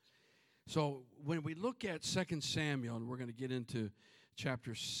So when we look at 2 Samuel, and we're going to get into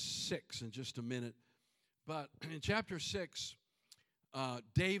chapter 6 in just a minute, but in chapter 6,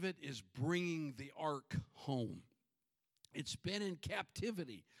 David is bringing the ark home. It's been in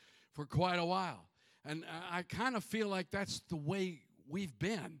captivity for quite a while. And I kind of feel like that's the way we've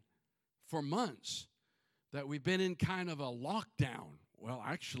been for months, that we've been in kind of a lockdown. Well,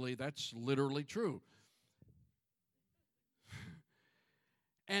 actually, that's literally true.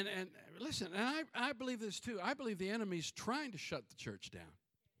 And listen, and I believe this too. I believe the enemy's trying to shut the church down.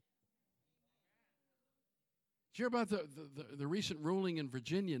 Did you hear about the recent ruling in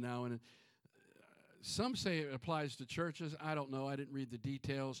Virginia now? And some say it applies to churches. I don't know. I didn't read the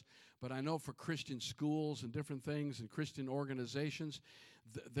details. But I know for Christian schools and different things and Christian organizations,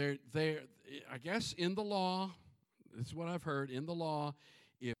 they're I guess in the law, this is what I've heard, in the law,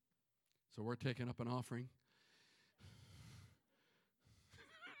 so we're taking up an offering.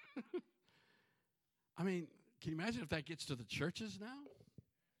 I mean, can you imagine if that gets to the churches now?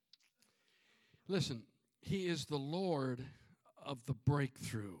 Listen, he is the Lord of the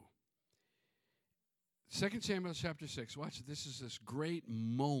breakthrough. 2 Samuel chapter 6, watch, this is this great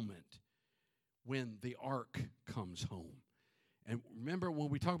moment when the ark comes home. And remember, when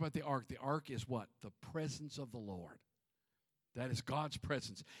we talk about the ark is what? The presence of the Lord. That is God's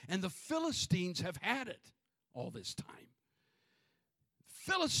presence. And the Philistines have had it all this time.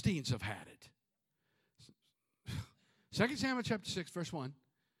 Philistines have had it. 2 Samuel chapter 6, verse 1.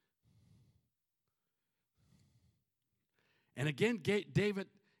 And again, David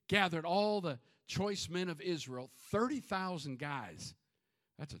gathered all the choice men of Israel, 30,000 guys.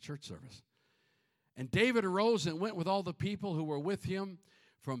 That's a church service. And David arose and went with all the people who were with him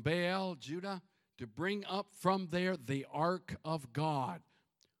from Baal, Judah, to bring up from there the ark of God,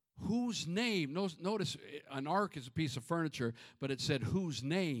 whose name, notice an ark is a piece of furniture, but it said whose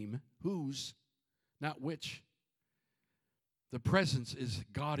name, whose, not which. The presence is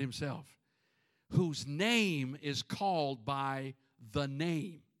God himself, whose name is called by the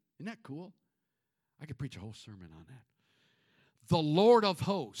name. Isn't that cool? I could preach a whole sermon on that. The Lord of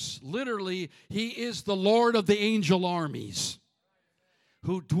hosts. Literally, he is the Lord of the angel armies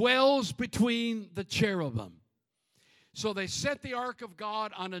who dwells between the cherubim. So they set the ark of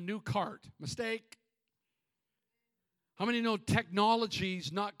God on a new cart. Mistake. How many know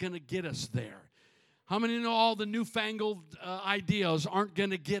technology's not going to get us there? How many know all the newfangled ideas aren't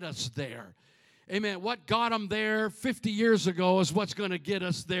going to get us there? Amen. What got them there 50 years ago is what's going to get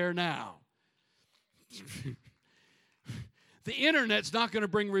us there now. The internet's not going to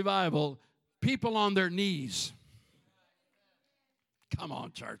bring revival. People on their knees. Come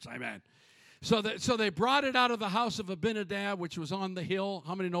on, church. Amen. So they brought it out of the house of Abinadab, which was on the hill.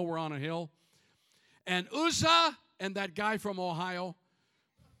 How many know we're on a hill? And Uzzah and that guy from Ohio.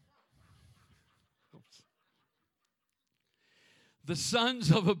 The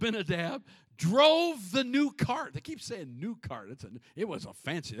sons of Abinadab drove the new cart. They keep saying new cart. It was a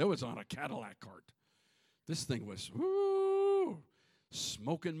fancy. It was on a Cadillac cart. This thing was, woo,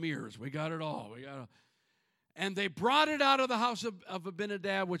 smoke and mirrors. We got it all. And they brought it out of the house of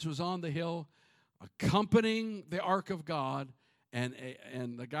Abinadab, which was on the hill, accompanying the ark of God, and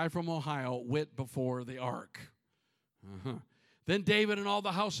the guy from Ohio went before the ark. Then David and all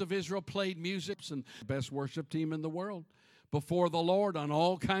the house of Israel played music, and the best worship team in the world, before the Lord on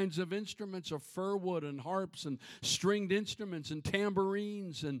all kinds of instruments of fir wood and harps and stringed instruments and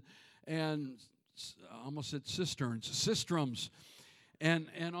tambourines and I almost said sistrums,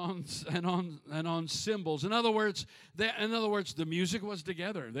 and on cymbals. In other words, the music was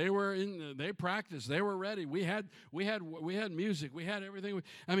together. They practiced. They were ready. We had music. We had everything.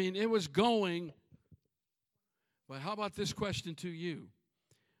 I mean, it was going. But how about this question to you?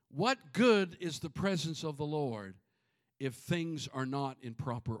 What good is the presence of the Lord if things are not in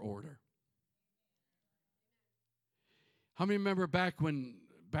proper order? How many remember back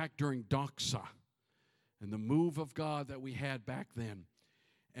during Doxa and the move of God that we had back then,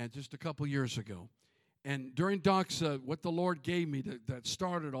 and just a couple years ago? And during Doxa, what the Lord gave me that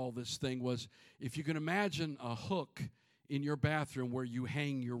started all this thing was, if you can imagine a hook in your bathroom where you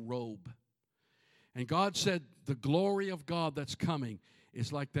hang your robe. And God said the glory of God that's coming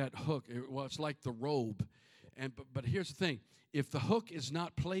is like that hook. Well, it's like the robe. But here's the thing. If the hook is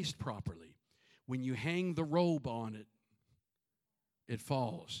not placed properly, when you hang the robe on it, it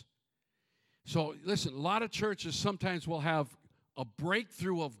falls. So listen, a lot of churches sometimes will have a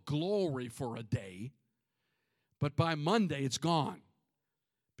breakthrough of glory for a day, but by Monday it's gone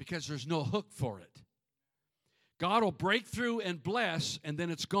because there's no hook for it. God will break through and bless, and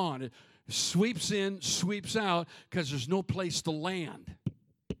then it's gone. It sweeps in, sweeps out, because there's no place to land.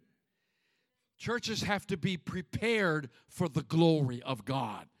 Churches have to be prepared for the glory of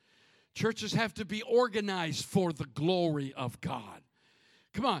God. Churches have to be organized for the glory of God.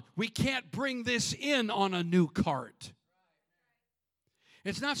 Come on, we can't bring this in on a new cart.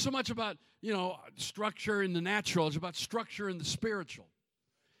 It's not so much about, structure in the natural. It's about structure in the spiritual.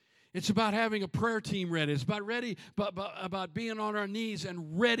 It's about having a prayer team ready. It's about being on our knees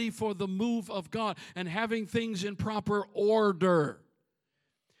and ready for the move of God and having things in proper order.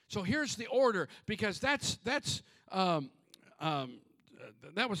 So here's the order, because that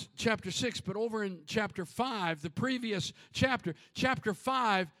was chapter 6, but over in chapter 5, the previous chapter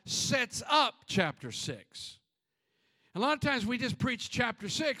 5 sets up chapter 6. A lot of times we just preach chapter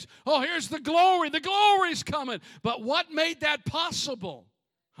 6. Oh, here's the glory's coming. But what made that possible?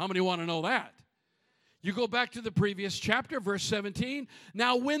 How many want to know that? You go back to the previous chapter, verse 17.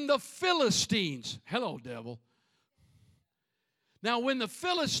 Now when the Philistines, hello devil. Now when the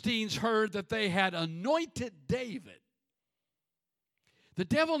Philistines heard that they had anointed David, the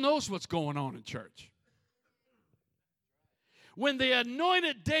devil knows what's going on in church. When they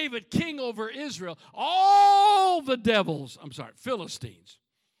anointed David king over Israel, all the Philistines,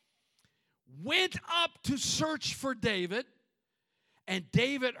 went up to search for David, and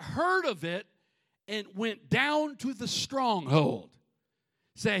David heard of it and went down to the stronghold.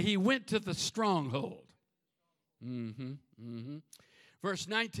 Say, he went to the stronghold. Verse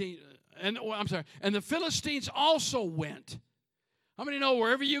 19, and the Philistines also went. How many know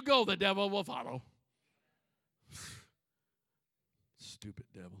wherever you go, the devil will follow? Stupid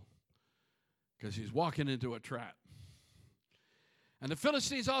devil. Because he's walking into a trap. And the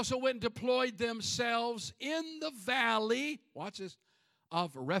Philistines also went and deployed themselves in the valley, watch this,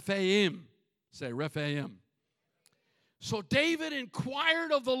 of Rephaim. Say Rephaim. So David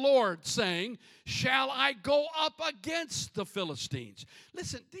inquired of the Lord, saying, shall I go up against the Philistines?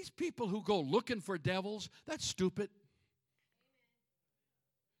 Listen, these people who go looking for devils, that's stupid.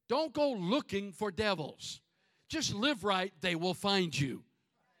 Don't go looking for devils. Just live right, they will find you.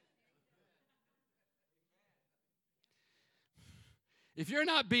 If you're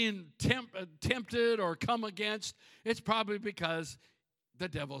not being tempted or come against, it's probably because the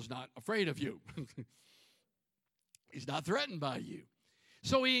devil's not afraid of you. He's not threatened by you.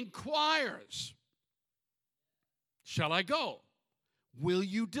 So he inquires, shall I go? Will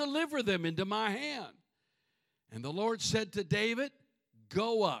you deliver them into my hand? And the Lord said to David,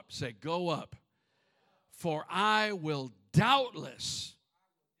 go up. Say, go up. For I will doubtless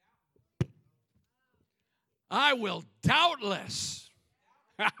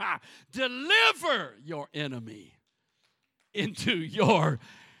deliver your enemy into your,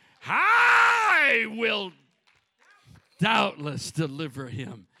 I will doubtless deliver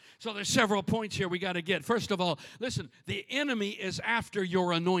him. So there's several points here we got to get. First of all, listen, the enemy is after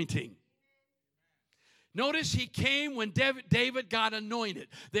your anointing. Notice he came when David got anointed.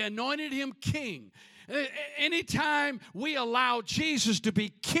 They anointed him king. Anytime we allow Jesus to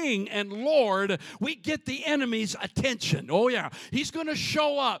be king and Lord, we get the enemy's attention. Oh, yeah. He's going to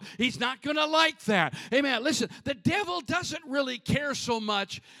show up. He's not going to like that. Amen. Listen, the devil doesn't really care so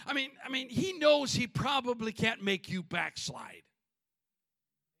much. I mean, he knows he probably can't make you backslide.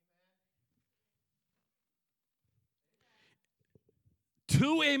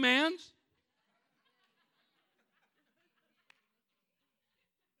 Two amens?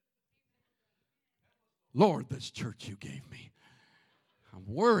 Lord, this church you gave me, I'm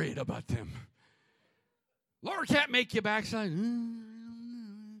worried about them. Lord can't make you backslide.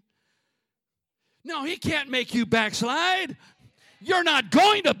 No, he can't make you backslide. You're not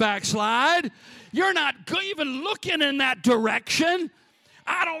going to backslide. You're not even looking in that direction.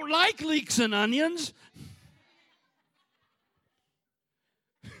 I don't like leeks and onions.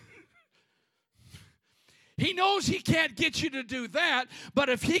 He knows he can't get you to do that, but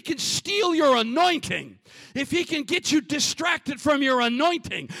if he can steal your anointing, if he can get you distracted from your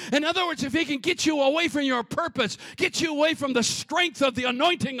anointing, in other words, if he can get you away from your purpose, get you away from the strength of the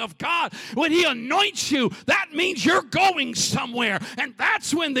anointing of God, when he anoints you, that means you're going somewhere, and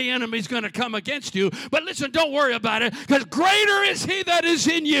that's when the enemy's going to come against you. But listen, don't worry about it, because greater is he that is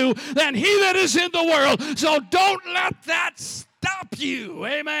in you than he that is in the world, so don't let that stop you.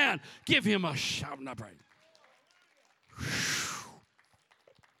 Amen. Give him a shout and a praise.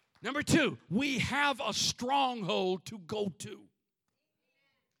 Number two, we have a stronghold to go to.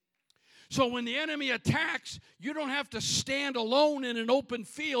 So when the enemy attacks, you don't have to stand alone in an open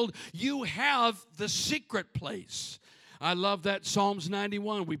field. You have the secret place. I love that Psalms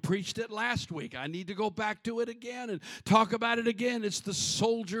 91. We preached it last week. I need to go back to it again and talk about it again. It's the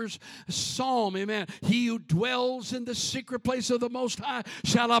soldier's psalm. Amen. He who dwells in the secret place of the Most High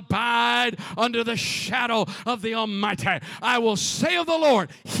shall abide under the shadow of the Almighty. I will say of the Lord,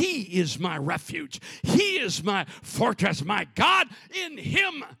 He is my refuge. He is my fortress, my God. In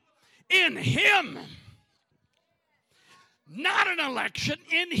Him, not an election,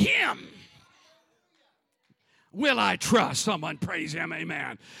 in Him will I trust. Someone praise Him,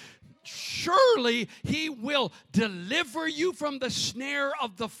 amen. Surely He will deliver you from the snare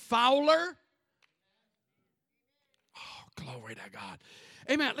of the fowler. Oh, glory to God.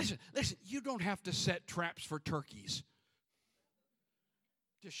 Amen. Listen, you don't have to set traps for turkeys.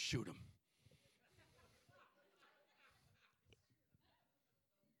 Just shoot them.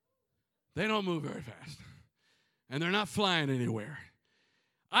 They don't move very fast. And they're not flying anywhere.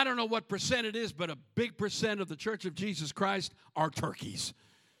 I don't know what percent it is, but a big percent of the Church of Jesus Christ are turkeys.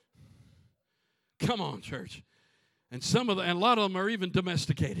 Come on, church. And a lot of them are even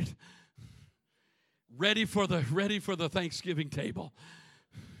domesticated. Ready for the Thanksgiving table.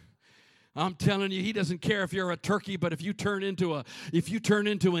 I'm telling you, He doesn't care if you're a turkey, but if you turn into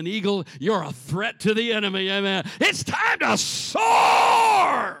an eagle, you're a threat to the enemy. Amen. It's time to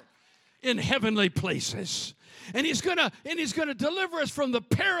soar in heavenly places. And he's gonna deliver us from the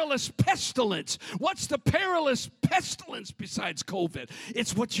perilous pestilence. What's the perilous pestilence besides COVID?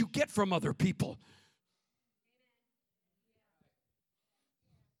 It's what you get from other people.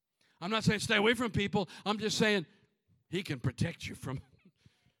 I'm not saying stay away from people. I'm just saying He can protect you from.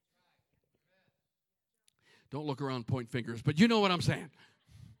 Don't look around and point fingers, but you know what I'm saying.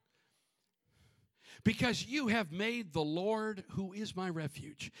 Because you have made the Lord, who is my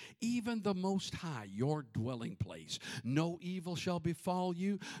refuge, even the Most High, your dwelling place. No evil shall befall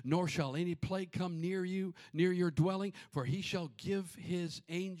you, nor shall any plague come near you, near your dwelling, for He shall give His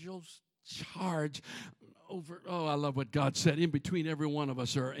angels charge over. Oh, I love what God said. In between every one of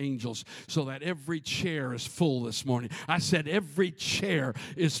us are angels, so that every chair is full this morning. I said every chair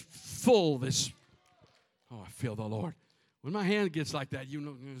is full this. Oh, I feel the Lord. When my hand gets like that, you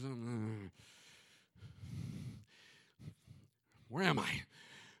know. Where am I?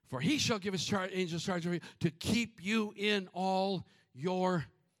 For He shall give His angels charge over you to keep you in all your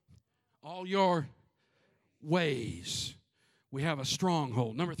ways. We have a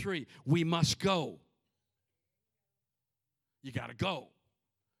stronghold. Number 3, we must go. You got to go.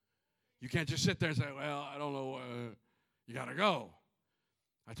 You can't just sit there and say, well, I don't know. You got to go.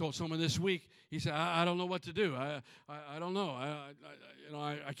 I told someone this week, he said, I don't know what to do. I don't know.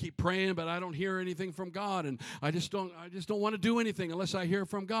 I keep praying, but I don't hear anything from God, and I just don't want to do anything unless I hear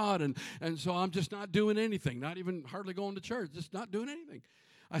from God, and so I'm just not doing anything, not even hardly going to church, just not doing anything.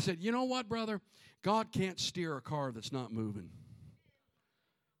 I said, you know what, brother? God can't steer a car that's not moving.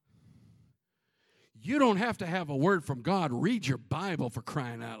 You don't have to have a word from God. Read your Bible, for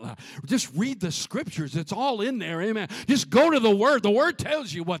crying out loud. Just read the scriptures. It's all in there. Amen. Just go to the Word. The Word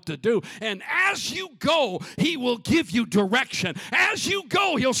tells you what to do. And as you go, He will give you direction. As you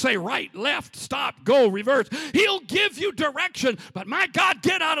go, He'll say right, left, stop, go, reverse. He'll give you direction. But my God,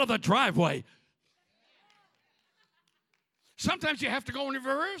 get out of the driveway. Sometimes you have to go in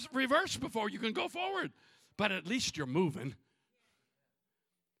reverse before you can go forward. But at least you're moving.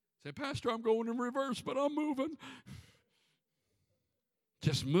 Say, Pastor, I'm going in reverse, but I'm moving.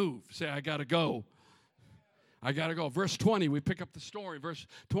 Just move. Say, I got to go. I got to go. Verse 20, we pick up the story. Verse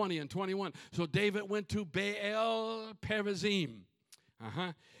 20 and 21. So David went to Baal Perazim.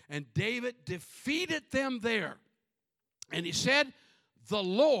 And David defeated them there. And he said, the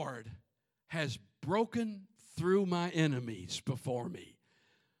Lord has broken through my enemies before me.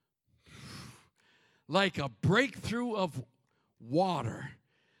 Like a breakthrough of water.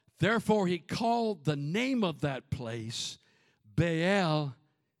 Therefore, he called the name of that place Baal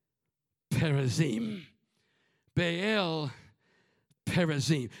Perazim. Baal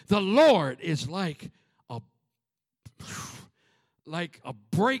Perazim. The Lord is like a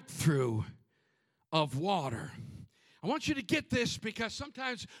breakthrough of water. I want you to get this, because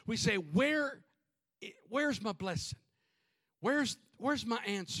sometimes we say, where's my blessing? Where's my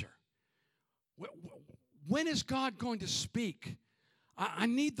answer? When is God going to speak? I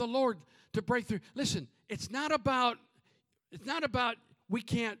need the Lord to break through. Listen, it's not about we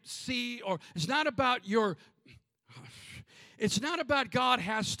can't see, or it's not about God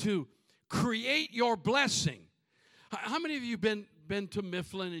has to create your blessing. How many of you been to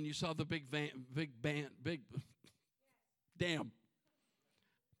Mifflin and you saw the big dam?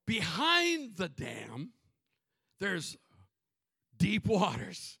 Behind the dam, there's deep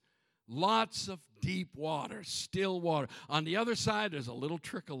waters, Lots of deep water, still water. On the other side, there's a little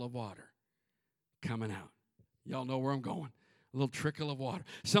trickle of water coming out. Y'all know where I'm going. A little trickle of water.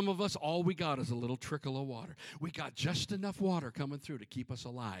 Some of us, all we got is a little trickle of water. We got just enough water coming through to keep us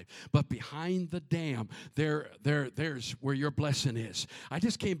alive. But behind the dam, there's where your blessing is. I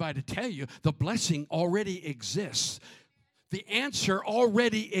just came by to tell you the blessing already exists. The answer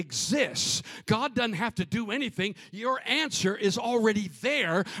already exists. God doesn't have to do anything. Your answer is already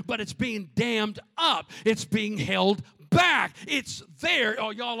there, but it's being dammed up. It's being held back. It's there. Oh,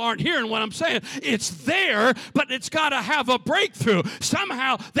 y'all aren't hearing what I'm saying. It's there, but it's got to have a breakthrough.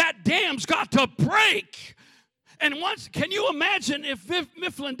 Somehow that dam's got to break. And once, can you imagine if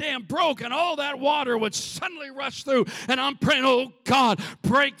Mifflin Dam broke and all that water would suddenly rush through? And I'm praying, oh God,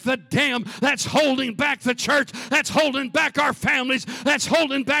 break the dam that's holding back the church, that's holding back our families, that's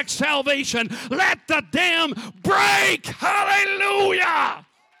holding back salvation. Let the dam break. Hallelujah.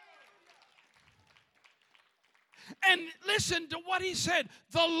 And listen to what he said.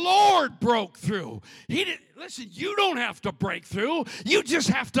 The Lord broke through. Listen, you don't have to break through. You just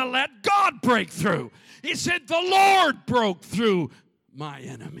have to let God break through. He said, the Lord broke through my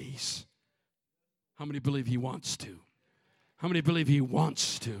enemies. How many believe he wants to? How many believe he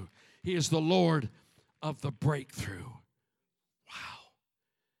wants to? He is the Lord of the breakthrough. Wow.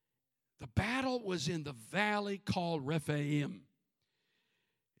 The battle was in the valley called Rephaim.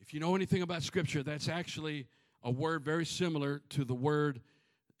 If you know anything about Scripture, that's actually a word very similar to the word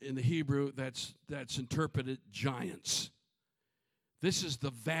in the Hebrew that's interpreted giants. This is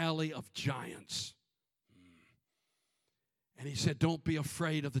the valley of giants. And he said, don't be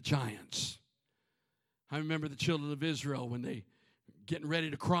afraid of the giants. I remember the children of Israel when they getting ready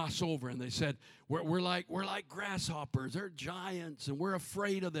to cross over, and they said, we're like grasshoppers. They're giants, and we're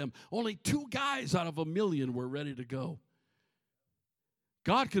afraid of them. Only 2 guys out of 1 million were ready to go.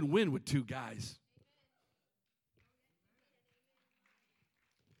 God can win with 2 guys.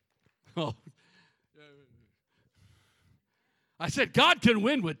 Oh, I said God can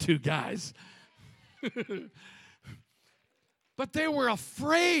win with 2 guys. But they were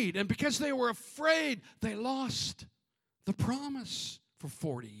afraid, and because they were afraid, they lost the promise for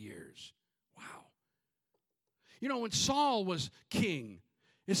 40 years. Wow. You know, when Saul was king,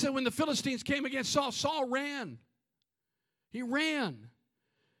 it said when the Philistines came against Saul, Saul ran. He ran.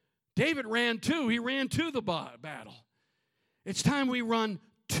 David ran too. He ran to the battle. It's time we run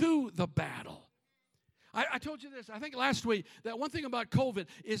to the battle. I told you this, I think last week, that one thing about COVID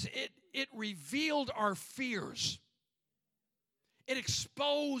is it revealed our fears. It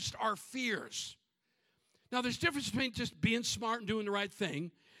exposed our fears. Now, there's a difference between just being smart and doing the right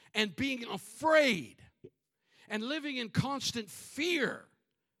thing and being afraid and living in constant fear.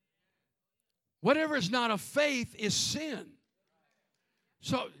 Whatever is not of faith is sin.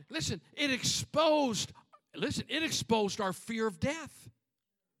 So, listen, it exposed our fear of death.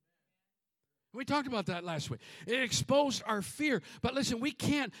 We talked about that last week. It exposed our fear. But listen, we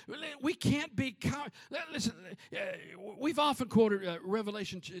can't be, listen, we've often quoted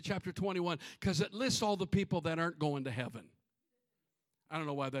Revelation chapter 21 because it lists all the people that aren't going to heaven. I don't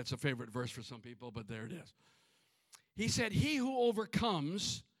know why that's a favorite verse for some people, but there it is. He said, he who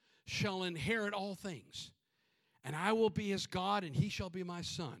overcomes shall inherit all things, and I will be his God, and he shall be my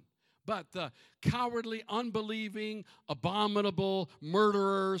son. But the cowardly, unbelieving, abominable,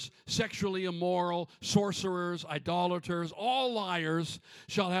 murderers, sexually immoral, sorcerers, idolaters, all liars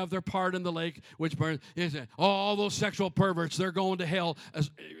shall have their part in the lake which burns. All those sexual perverts, they're going to hell,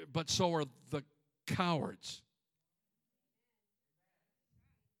 but so are the cowards.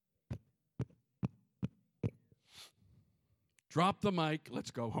 Drop the mic,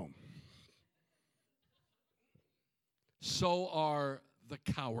 let's go home. So are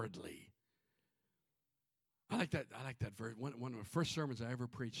the cowardly. I like that verse. One of the first sermons I ever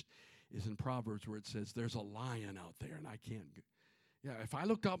preached is in Proverbs where it says, there's a lion out there and I can't. Yeah, if I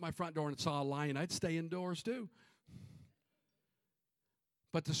looked out my front door and saw a lion, I'd stay indoors too.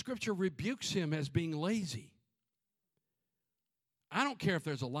 But the scripture rebukes him as being lazy. I don't care if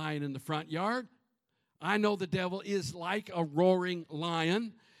there's a lion in the front yard. I know the devil is like a roaring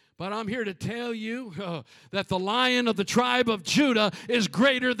lion. But I'm here to tell you that the Lion of the tribe of Judah is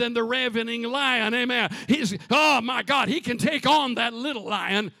greater than the ravening lion. Amen. Oh my God, he can take on that little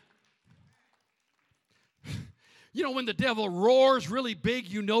lion. You know, when the devil roars really big,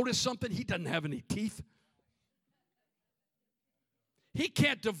 you notice something? He doesn't have any teeth. He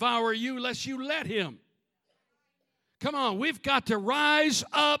can't devour you unless you let him. Come on, we've got to rise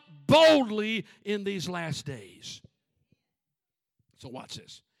up boldly in these last days. So watch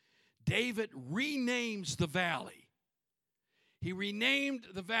this. David renames the valley. He renamed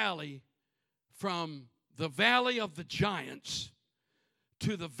the valley from the valley of the giants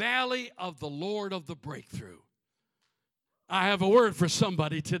to the valley of the Lord of the breakthrough. I have a word for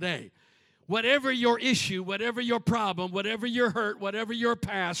somebody today. Whatever your issue, whatever your problem, whatever your hurt, whatever your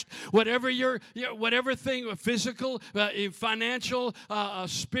past, whatever thing, physical, financial,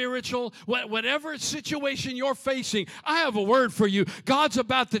 spiritual, whatever situation you're facing, I have a word for you. God's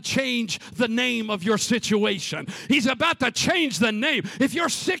about to change the name of your situation. He's about to change the name. If you're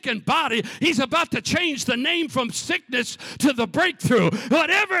sick in body, He's about to change the name from sickness to the breakthrough.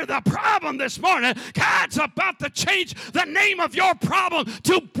 Whatever the problem this morning, God's about to change the name of your problem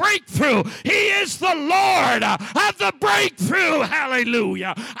to breakthrough. He is the Lord of the breakthrough.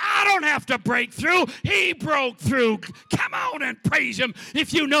 Hallelujah. I don't have to break through. He broke through. Come on and praise Him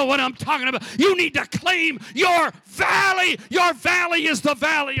if you know what I'm talking about. You need to claim your valley. Your valley is the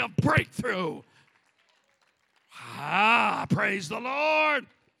valley of breakthrough. Praise the Lord.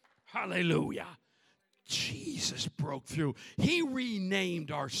 Hallelujah. Jesus broke through. He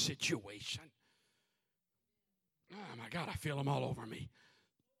renamed our situation. Oh, my God, I feel them all over me.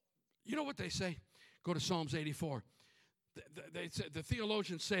 You know what they say? Go to Psalms 84. The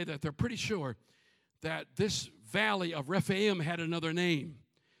theologians say that they're pretty sure that this valley of Rephaim had another name,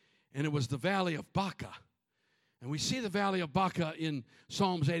 and it was the valley of Baca. And we see the valley of Baca in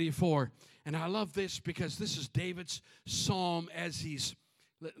Psalms 84. And I love this because this is David's psalm as he's,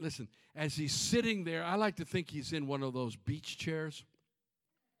 listen, as he's sitting there. I like to think he's in one of those beach chairs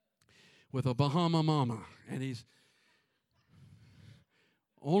with a Bahama mama, and he's,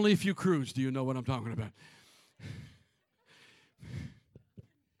 only if you cruise do you know what I'm talking about.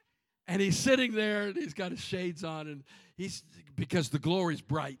 And he's sitting there, and he's got his shades on, and he's, because the glory's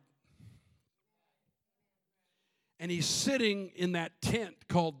bright. And he's sitting in that tent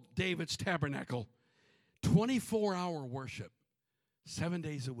called David's Tabernacle, 24-hour worship, 7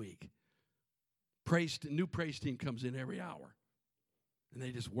 days a week. New praise team comes in every hour, and they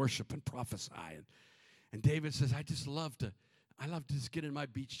just worship and prophesy. And David says, I love to just get in my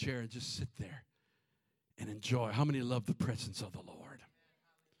beach chair and just sit there and enjoy. How many love the presence of the Lord?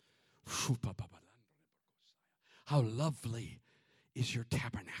 How lovely is your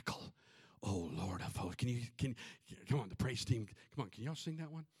tabernacle, oh Lord of hosts. Can come on, the praise team, come on, can y'all sing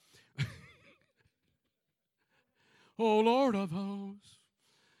that one? Oh Lord of hosts,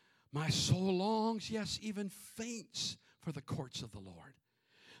 my soul longs, yes, even faints for the courts of the Lord.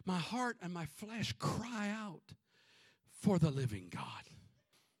 My heart and my flesh cry out for the living God.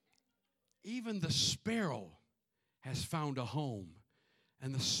 Even the sparrow has found a home,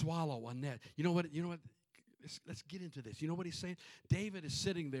 and the swallow a net. You know what? Let's get into this. You know what he's saying? David is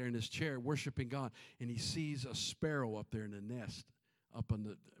sitting there in his chair worshiping God, and he sees a sparrow up there in a nest, up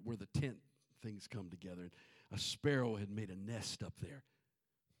on where the tent things come together. A sparrow had made a nest up there.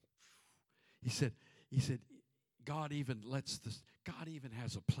 He said, God even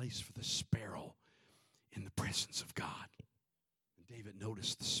has a place for the sparrow in the presence of God. And David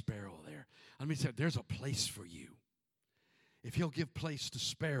noticed the sparrow there. Let me say, there's a place for you. If He'll give place to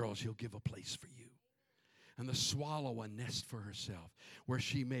sparrows, He'll give a place for you. And the swallow a nest for herself, where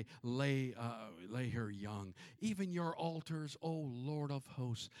she may lay her young. Even your altars, O Lord of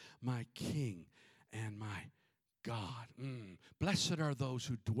hosts, my King and my God. Blessed are those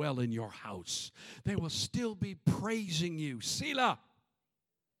who dwell in your house. They will still be praising you. Selah.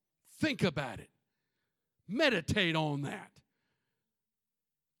 Think about it. Meditate on that.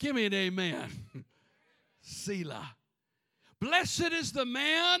 Give me an amen. Selah. Blessed is the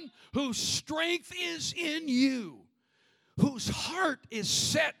man whose strength is in you, whose heart is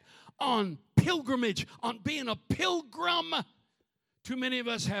set on pilgrimage, on being a pilgrim. Too many of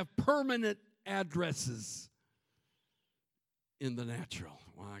us have permanent addresses in the natural.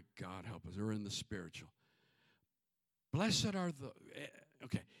 My God help us, or in the spiritual. Blessed are the,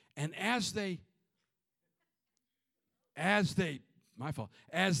 okay, and as they pass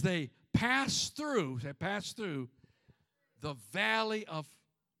through the valley of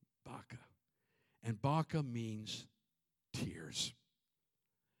Baca. And Baca means tears.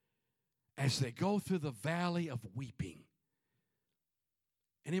 As they go through the valley of weeping.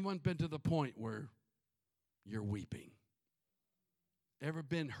 Anyone been to the point where you're weeping? Ever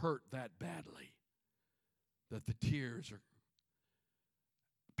been hurt that badly that the tears are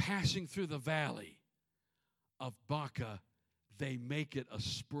passing through the valley of Baca? They make it a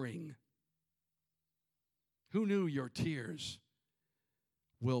spring. Who knew your tears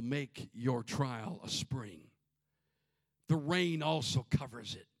will make your trial a spring? The rain also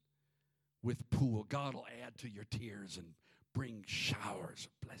covers it with pool. God will add to your tears and bring showers.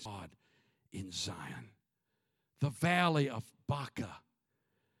 Bless God in Zion. the valley of Baca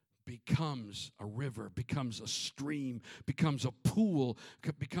becomes a river, becomes a stream, becomes a pool,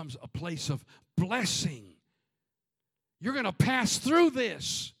 becomes a place of blessing. You're going to pass through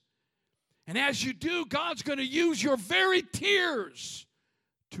this. And as you do, God's going to use your very tears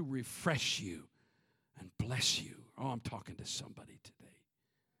to refresh you and bless you. Oh, I'm talking to somebody today.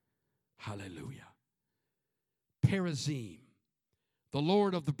 Hallelujah. Perazim, the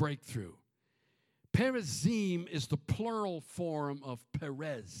Lord of the breakthrough. Perazim is the plural form of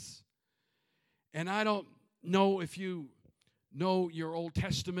Perez. And I don't know if you know your Old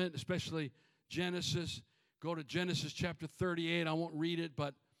Testament, especially Genesis. Go to Genesis chapter 38. I won't read it,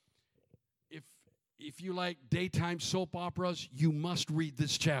 but if you like daytime soap operas, you must read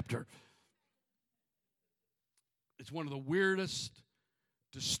this chapter. It's one of the weirdest,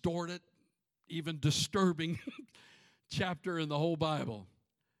 distorted, even disturbing chapter in the whole Bible.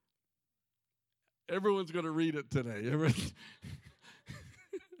 Everyone's going to read it today.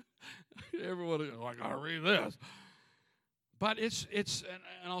 Everyone, I got to read this. But it's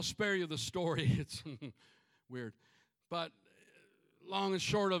and I'll spare you the story. It's weird. But long and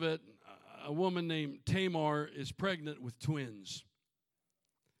short of it, a woman named Tamar is pregnant with twins.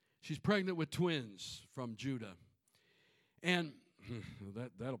 She's pregnant with twins from Judah. And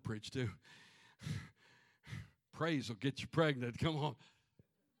that'll preach too. Praise will get you pregnant. Come on.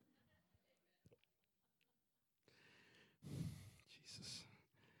 Jesus.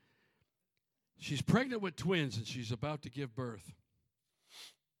 She's pregnant with twins and she's about to give birth.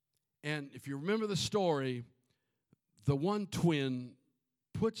 And if you remember the story, the one twin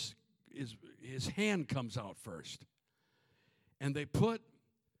puts his hand comes out first. And they put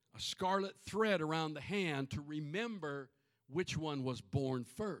a scarlet thread around the hand to remember which one was born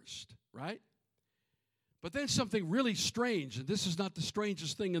first, right? But then something really strange, and this is not the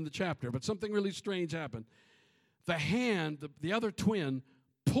strangest thing in the chapter, but something really strange happened. The hand, the other twin,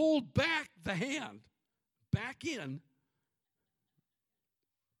 pulled back the hand, back in,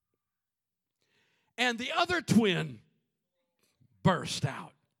 and the other twin burst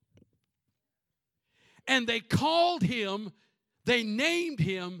out. And they named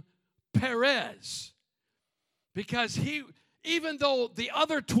him Perez, because even though the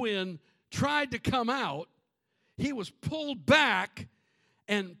other twin tried to come out, he was pulled back,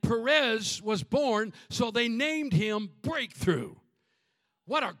 and Perez was born, so they named him Breakthrough.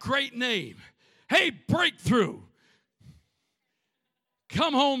 What a great name. Hey, Breakthrough,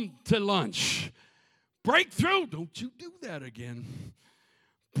 come home to lunch. Breakthrough, don't you do that again.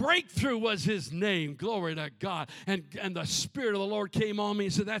 Breakthrough was his name. Glory to God. And the Spirit of the Lord came on me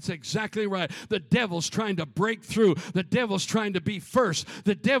and said, that's exactly right. The devil's trying to break through. The devil's trying to be first.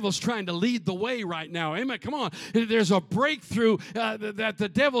 The devil's trying to lead the way right now. Amen. Come on. There's a breakthrough that the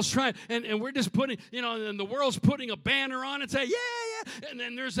devil's trying. And we're just putting, and the world's putting a banner on and say, yeah. And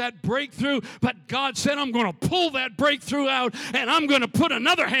then there's that breakthrough. But God said, I'm going to pull that breakthrough out and I'm going to put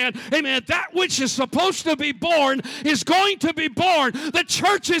another hand. Amen. That which is supposed to be born is going to be born. The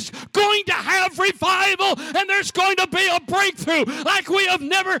church is going to have revival, and there's going to be a breakthrough like we have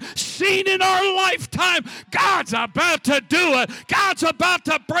never seen in our lifetime. God's about to do it. God's about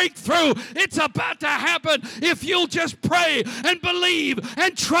to break through. It's about to happen if you'll just pray and believe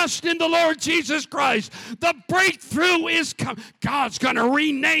and trust in the Lord Jesus Christ. The breakthrough is coming. God's going to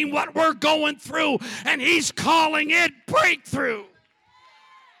rename what we're going through, and He's calling it breakthrough.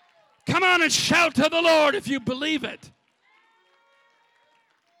 Come on and shout to the Lord if you believe it.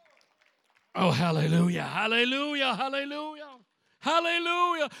 Oh, hallelujah, hallelujah, hallelujah,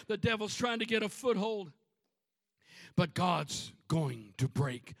 hallelujah. The devil's trying to get a foothold, but God's going to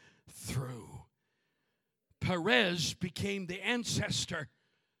break through. Perez became the ancestor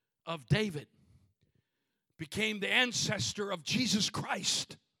of David, became the ancestor of Jesus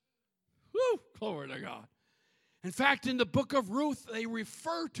Christ. Woo, glory to God. In fact, in the book of Ruth, they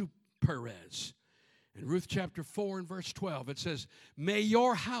refer to Perez. In Ruth chapter 4 and verse 12, it says, may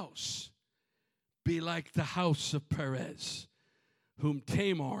your house be like the house of Perez, whom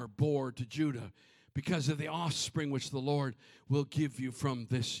Tamar bore to Judah, because of the offspring which the Lord will give you from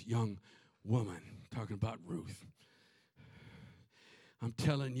this young woman. Talking about Ruth. I'm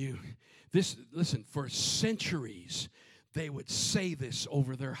telling you, listen, for centuries, they would say this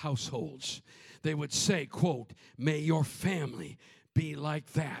over their households. They would say, quote, may your family be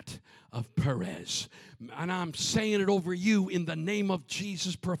like that of Perez. And I'm saying it over you in the name of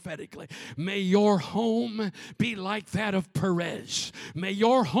Jesus prophetically. May your home be like that of Perez. May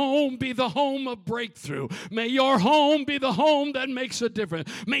your home be the home of breakthrough. May your home be the home that makes a difference.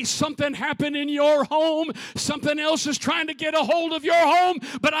 May something happen in your home. Something else is trying to get a hold of your home,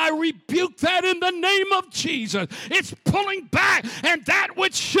 but I rebuke that in the name of Jesus. It's pulling back, and that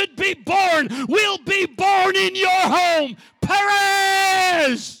which should be born will be born in your home.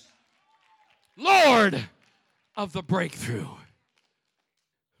 Perez! Lord of the breakthrough.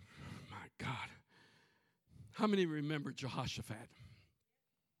 My God. How many remember Jehoshaphat?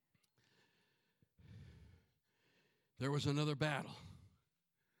 There was another battle.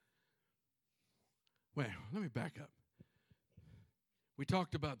 Wait, let me back up. We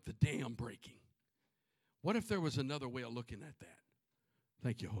talked about the dam breaking. What if there was another way of looking at that?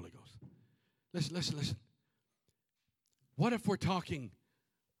 Thank you, Holy Ghost. Listen. What if we're talking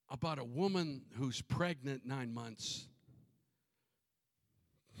about a woman who's pregnant 9 months?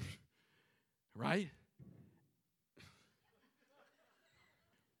 Right?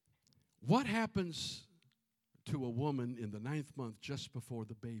 What happens to a woman in the 9th month just before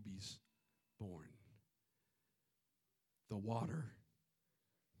the baby's born? The water.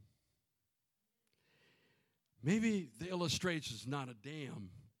 Maybe the illustration is not a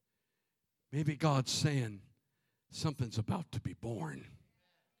dam. Maybe God's saying something's about to be born.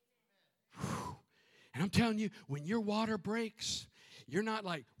 Whew. And I'm telling you, when your water breaks, you're not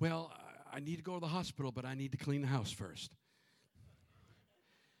like, well, I need to go to the hospital, but I need to clean the house first.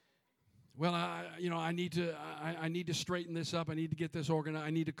 Well, I need to straighten this up. I need to get this organized.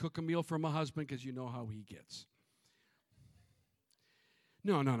 I need to cook a meal for my husband because you know how he gets.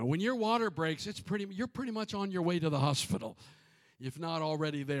 No. When your water breaks, you're pretty much on your way to the hospital, if not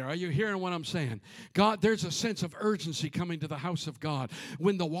already there. Are you hearing what I'm saying? God, there's a sense of urgency coming to the house of God.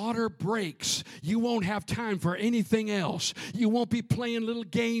 When the water breaks, you won't have time for anything else. You won't be playing little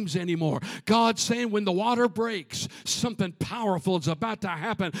games anymore. God's saying when the water breaks, something powerful is about to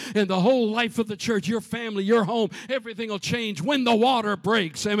happen in the whole life of the church, your family, your home. Everything will change when the water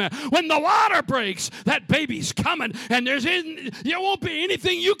breaks. Amen. When the water breaks, that baby's coming, and there won't be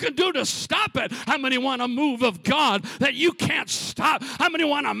anything you can do to stop it. How many want a move of God that you can't stop? How many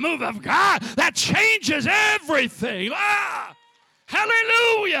want a move of God that changes everything?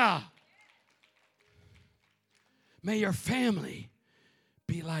 Hallelujah. May your family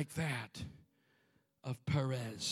be like that of Perez.